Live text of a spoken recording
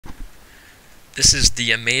This is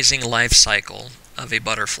the amazing life cycle of a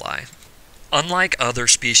butterfly. Unlike other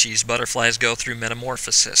species, butterflies go through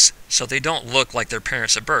metamorphosis, so they don't look like their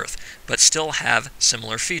parents at birth, but still have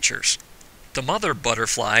similar features. The mother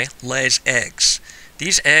butterfly lays eggs.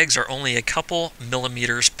 These eggs are only a couple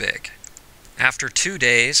millimeters big. After 2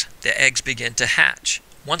 days, the eggs begin to hatch.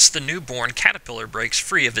 Once the newborn caterpillar breaks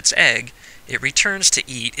free of its egg, it returns to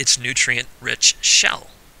eat its nutrient-rich shell.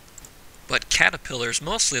 But caterpillars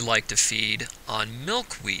mostly like to feed on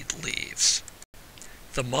milkweed leaves.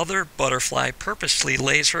 The mother butterfly purposely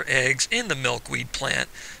lays her eggs in the milkweed plant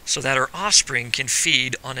so that her offspring can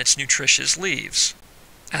feed on its nutritious leaves.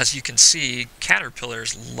 As you can see,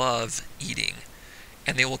 caterpillars love eating,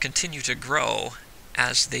 and they will continue to grow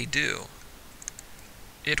as they do.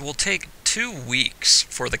 It will take 2 weeks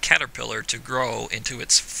for the caterpillar to grow into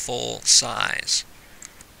its full size.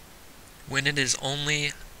 When it is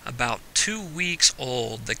only about 2 weeks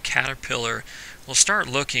old, the caterpillar will start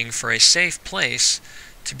looking for a safe place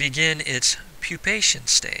to begin its pupation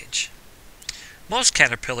stage. Most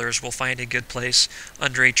caterpillars will find a good place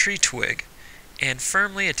under a tree twig and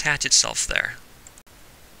firmly attach itself there.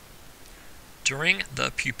 During the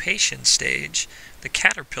pupation stage, the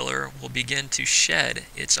caterpillar will begin to shed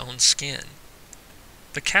its own skin.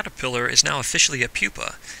 The caterpillar is now officially a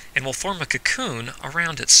pupa and will form a cocoon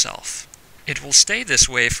around itself. It will stay this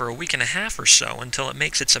way for a week and a half or so until it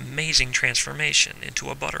makes its amazing transformation into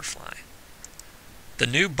a butterfly. The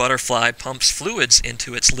new butterfly pumps fluids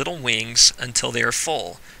into its little wings until they are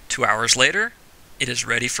full. 2 hours later, it is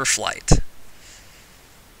ready for flight.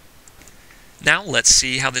 Now let's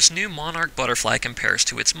see how this new monarch butterfly compares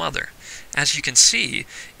to its mother. As you can see,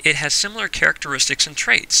 it has similar characteristics and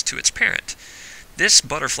traits to its parent. This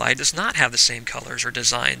butterfly does not have the same colors or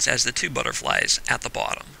designs as the 2 butterflies at the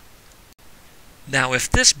bottom. Now if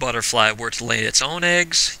this butterfly were to lay its own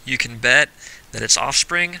eggs, you can bet that its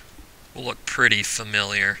offspring will look pretty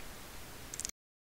familiar.